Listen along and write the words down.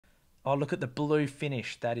Oh, look at the blue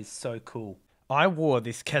finish. That is so cool. I wore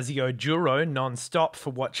this Casio Duro non-stop for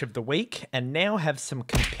Watch of the Week and now have some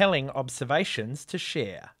compelling observations to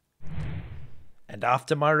share. And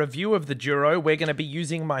after my review of the Duro, we're going to be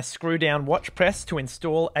using my screw-down watch press to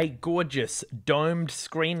install a gorgeous domed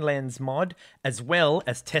screen lens mod, as well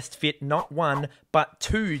as test fit not one, but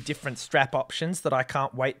 2 different strap options that I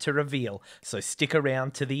can't wait to reveal, so stick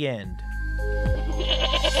around to the end.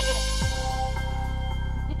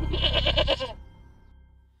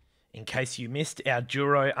 In case you missed our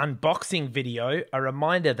Duro unboxing video, a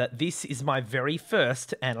reminder that this is my very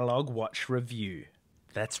first analog watch review.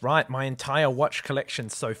 That's right, my entire watch collection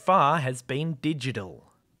so far has been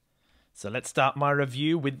digital. So let's start my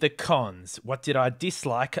review with the cons. What did I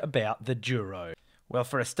dislike about the Duro? Well,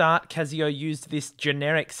 for a start, Casio used this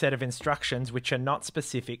generic set of instructions which are not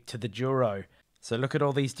specific to the Duro. So look at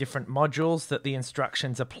all these different modules that the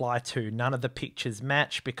instructions apply to. None of the pictures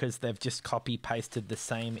match because they've just copy-pasted the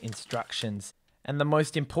same instructions. And the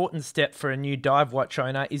most important step for a new dive watch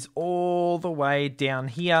owner is all the way down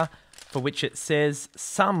here, for which it says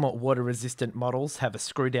some water-resistant models have a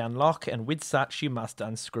screw-down lock, and with such you must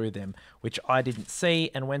unscrew them, which I didn't see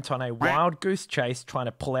and went on a wild goose chase trying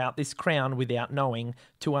to pull out this crown without knowing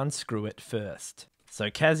to unscrew it first. So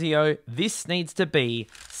Casio, this needs to be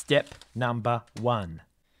step number 1.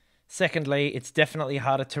 Secondly, it's definitely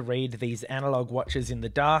harder to read these analog watches in the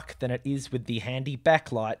dark than it is with the handy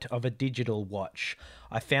backlight of a digital watch.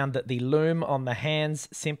 I found that the lume on the hands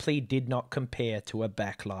simply did not compare to a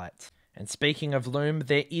backlight. And speaking of lume,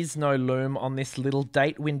 there is no lume on this little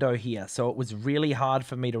date window here, so it was really hard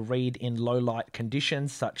for me to read in low light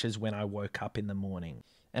conditions, such as when I woke up in the morning.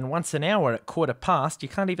 And once an hour at 1:15, you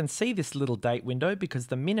can't even see this little date window because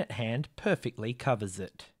the minute hand perfectly covers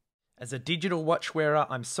it. As a digital watch wearer,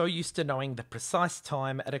 I'm so used to knowing the precise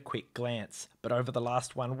time at a quick glance. But over the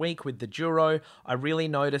last 1 week with the Duro, I really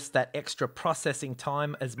noticed that extra processing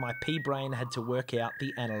time as my P-brain had to work out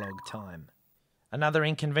the analog time. Another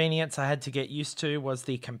inconvenience I had to get used to was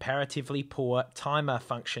the comparatively poor timer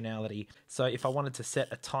functionality. So if I wanted to set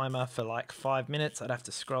a timer for like 5 minutes, I'd have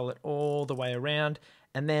to scroll it all the way around.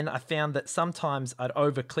 And then I found that sometimes I'd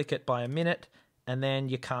overclick it by a minute, and then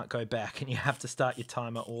you can't go back and you have to start your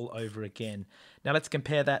timer all over again. Now let's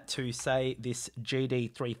compare that to, say, this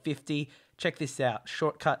GD350. Check this out,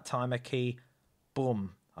 shortcut timer key,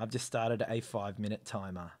 boom, I've just started a 5-minute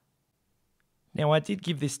timer. Now I did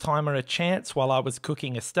give this timer a chance while I was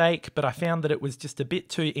cooking a steak, but I found that it was just a bit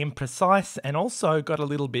too imprecise and also got a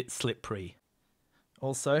little bit slippery.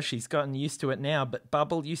 Also, she's gotten used to it now, but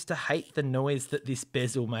Bubble used to hate the noise that this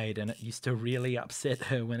bezel made, and it used to really upset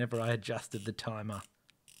her whenever I adjusted the timer.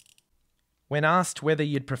 When asked whether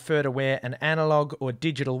you'd prefer to wear an analog or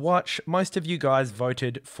digital watch, most of you guys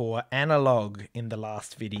voted for analog in the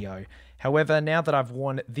last video. However, now that I've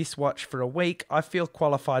worn this watch for a week, I feel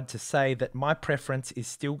qualified to say that my preference is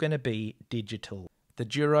still going to be digital. The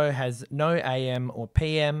Duro has no AM or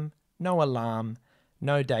PM, no alarm,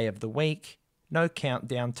 no day of the week, no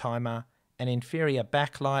countdown timer, an inferior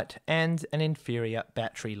backlight, and an inferior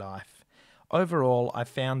battery life. Overall, I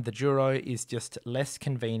found the Duro is just less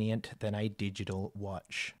convenient than a digital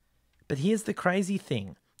watch. But here's the crazy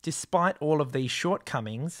thing. Despite all of these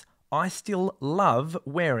shortcomings, I still love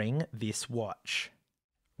wearing this watch.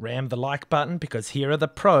 Ram the like button because here are the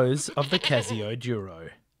pros of the Casio Duro.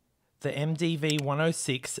 The MDV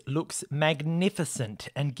 106 looks magnificent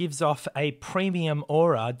and gives off a premium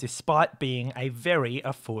aura despite being a very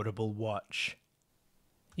affordable watch.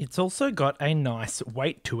 It's also got a nice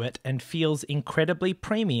weight to it and feels incredibly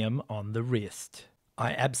premium on the wrist.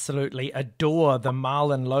 I absolutely adore the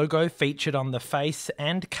Marlin logo featured on the face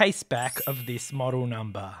and case back of this model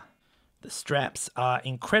number. The straps are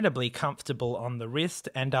incredibly comfortable on the wrist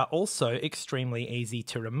and are also extremely easy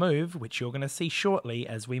to remove, which you're going to see shortly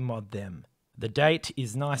as we mod them. The date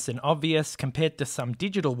is nice and obvious compared to some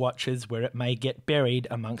digital watches where it may get buried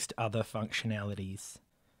amongst other functionalities.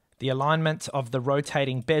 The alignment of the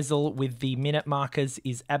rotating bezel with the minute markers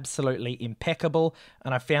is absolutely impeccable,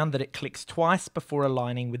 and I found that it clicks twice before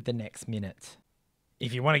aligning with the next minute.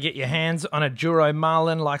 If you want to get your hands on a Duro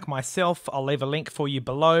Marlin like myself, I'll leave a link for you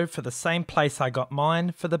below for the same place I got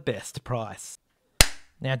mine for the best price.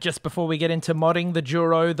 Now, just before we get into modding the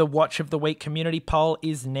Duro, the Watch of the Week community poll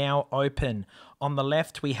is now open. On the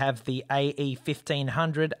left, we have the AE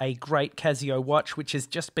 1500, a great Casio watch, which has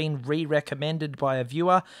just been re-recommended by a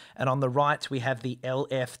viewer. And on the right, we have the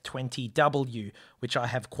LF20W, which I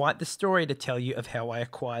have quite the story to tell you of how I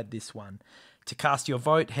acquired this one. To cast your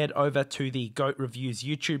vote, head over to the Goat Reviews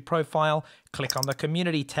YouTube profile, click on the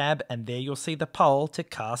community tab, and there you'll see the poll to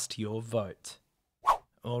cast your vote.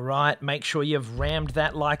 All right, make sure you've rammed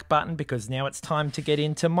that like button because now it's time to get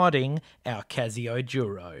into modding our Casio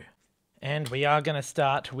Duro. And we are going to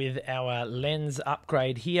start with our lens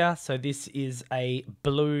upgrade here. So this is a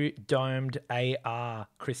blue domed AR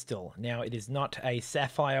crystal. Now it is not a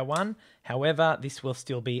sapphire one, however, this will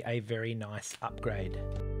still be a very nice upgrade.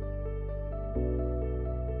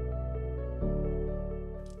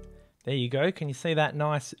 There you go, can you see that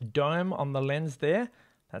nice dome on the lens there?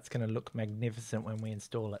 That's going to look magnificent when we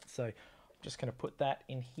install it. So I'm just going to put that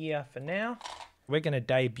in here for now. We're going to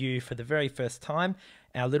debut for the very first time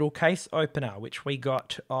our little case opener, which we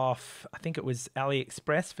got off, I think it was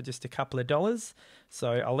AliExpress for just a couple of dollars.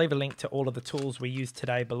 So I'll leave a link to all of the tools we used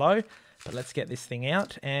today below, but let's get this thing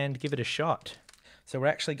out and give it a shot. So we're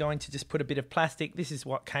actually going to just put a bit of plastic. This is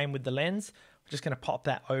what came with the lens. We're just going to pop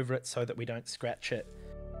that over it so that we don't scratch it.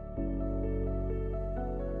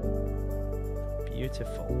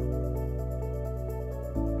 Beautiful.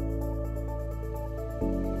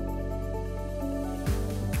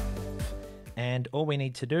 And all we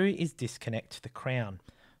need to do is disconnect the crown.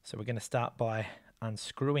 So we're going to start by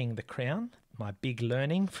unscrewing the crown, my big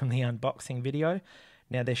learning from the unboxing video.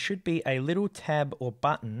 Now there should be a little tab or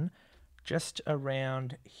button just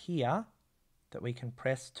around here that we can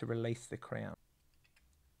press to release the crown.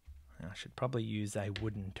 I should probably use a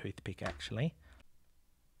wooden toothpick actually.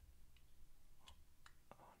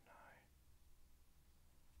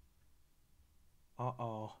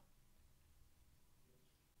 Uh-oh.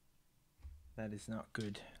 That is not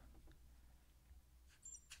good.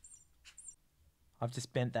 I've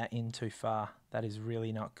just bent that in too far. That is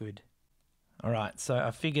really not good. Alright, so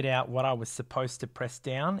I figured out what I was supposed to press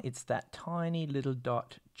down. It's that tiny little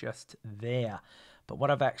dot just there. But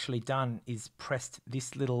what I've actually done is pressed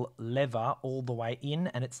this little lever all the way in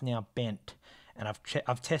and it's now bent. And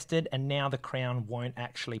I've tested and now the crown won't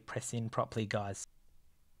actually press in properly, guys.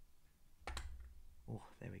 Oh,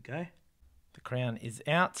 there we go. The crown is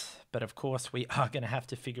out, but of course we are going to have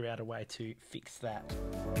to figure out a way to fix that.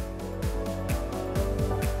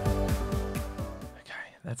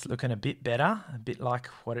 Okay, that's looking a bit better, a bit like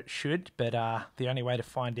what it should, but the only way to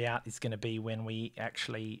find out is going to be when we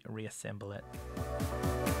actually reassemble it.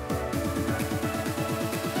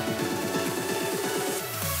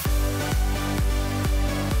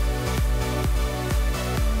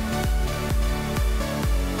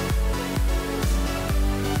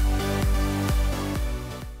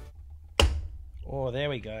 Oh, there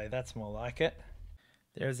we go. That's more like it.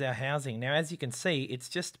 There's our housing. Now, as you can see, it's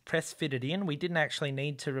just press fitted in. We didn't actually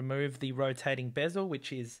need to remove the rotating bezel,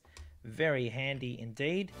 which is very handy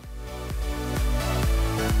indeed.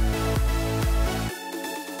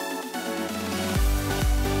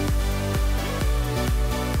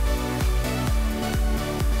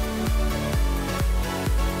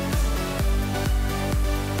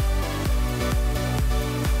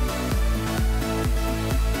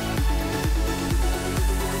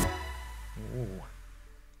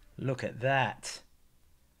 Look at that.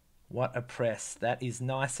 What a press. That is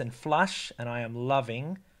nice and flush and I am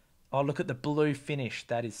loving. Oh, look at the blue finish.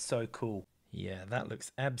 That is so cool. Yeah, that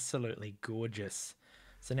looks absolutely gorgeous.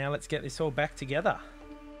 So now let's get this all back together.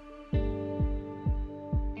 And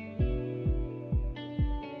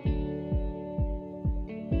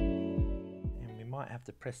we might have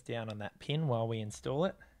to press down on that pin while we install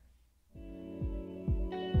it.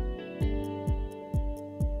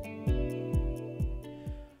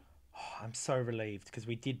 I'm so relieved because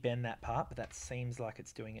we did bend that part, but that seems like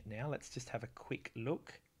it's doing it now. Let's just have a quick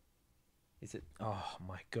look. Is it? Oh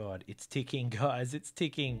my God, it's ticking, guys, it's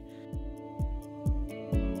ticking.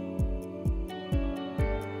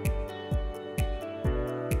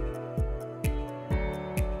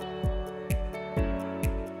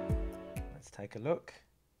 Let's take a look.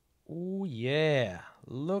 Oh yeah,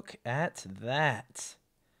 look at that.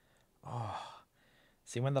 Oh.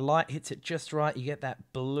 See, when the light hits it just right, you get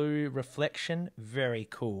that blue reflection. Very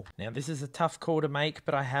cool. Now, this is a tough call to make,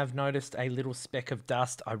 but I have noticed a little speck of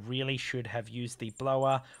dust. I really should have used the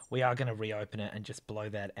blower. We are going to reopen it and just blow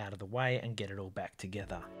that out of the way and get it all back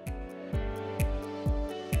together.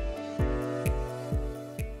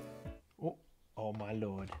 Oh my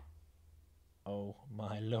Lord. Oh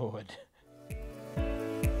my Lord.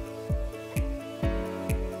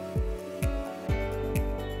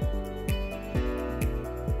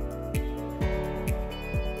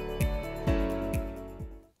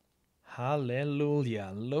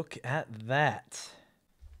 Hallelujah, look at that.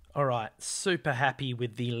 Alright, super happy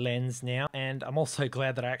with the lens now, and I'm also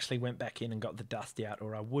glad that I actually went back in and got the dust out,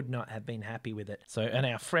 or I would not have been happy with it. So in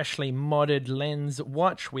our freshly modded lens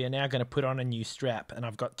watch, we are now going to put on a new strap, and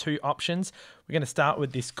I've got two options. We're going to start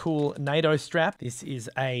with this cool NATO strap. This is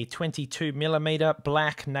a 22mm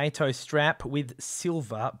black NATO strap with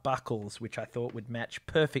silver buckles, which I thought would match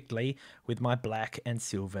perfectly with my black and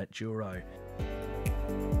silver Duro.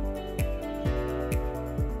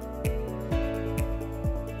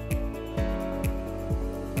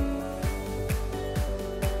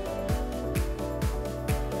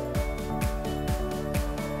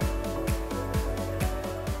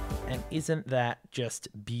 Isn't that just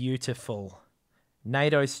beautiful?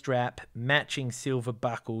 NATO strap, matching silver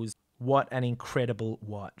buckles. What an incredible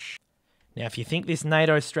watch. Now, if you think this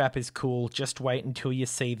NATO strap is cool, just wait until you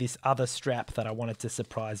see this other strap that I wanted to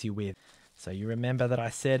surprise you with. So you remember that I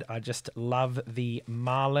said I just love the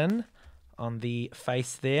Marlin on the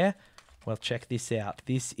face there? Well, check this out.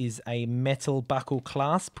 This is a metal buckle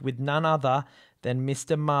clasp with none other than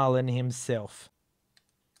Mr. Marlin himself.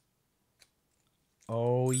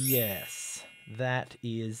 Oh yes, that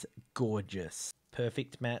is gorgeous.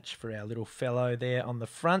 Perfect match for our little fellow there on the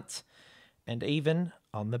front and even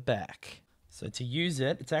on the back. So to use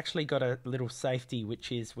it, it's actually got a little safety, which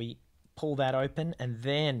is we pull that open and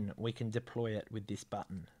then we can deploy it with this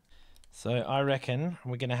button. So I reckon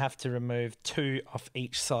we're going to have to remove two off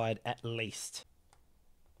each side at least.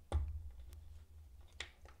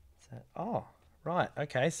 So, oh. Right,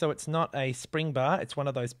 okay, so it's not a spring bar, it's one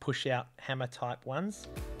of those push-out hammer type ones.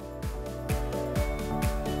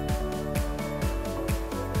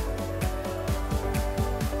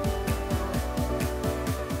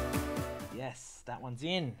 Yes, that one's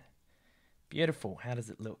in. Beautiful, how does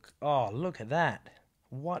it look? Oh, look at that.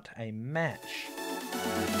 What a match.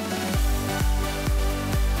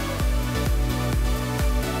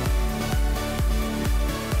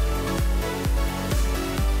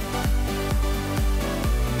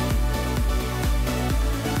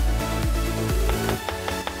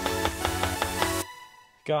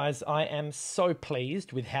 Guys, I am so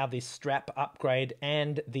pleased with how this strap upgrade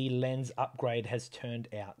and the lens upgrade has turned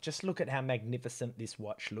out. Just look at how magnificent this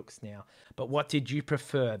watch looks now. But what did you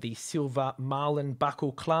prefer, the silver Marlin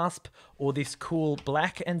buckle clasp or this cool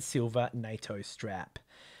black and silver NATO strap?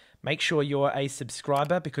 Make sure you're a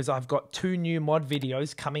subscriber because I've got 2 new mod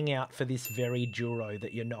videos coming out for this very Duro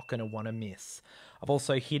that you're not going to want to miss. I've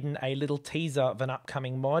also hidden a little teaser of an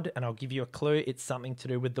upcoming mod and I'll give you a clue. It's something to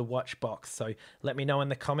do with the watch box, so let me know in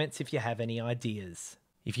the comments if you have any ideas.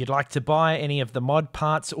 If you'd like to buy any of the mod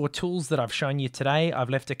parts or tools that I've shown you today,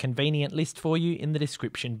 I've left a convenient list for you in the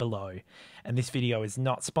description below. And this video is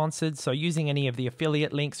not sponsored, so using any of the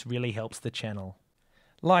affiliate links really helps the channel.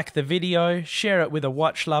 Like the video, share it with a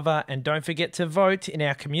watch lover, and don't forget to vote in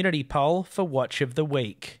our community poll for Watch of the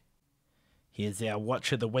Week. Here's our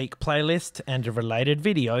Watch of the Week playlist and a related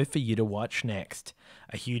video for you to watch next.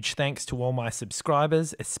 A huge thanks to all my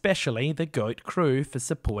subscribers, especially the GOAT crew, for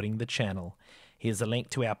supporting the channel. Here's a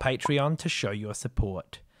link to our Patreon to show your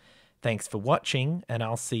support. Thanks for watching, and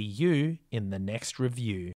I'll see you in the next review.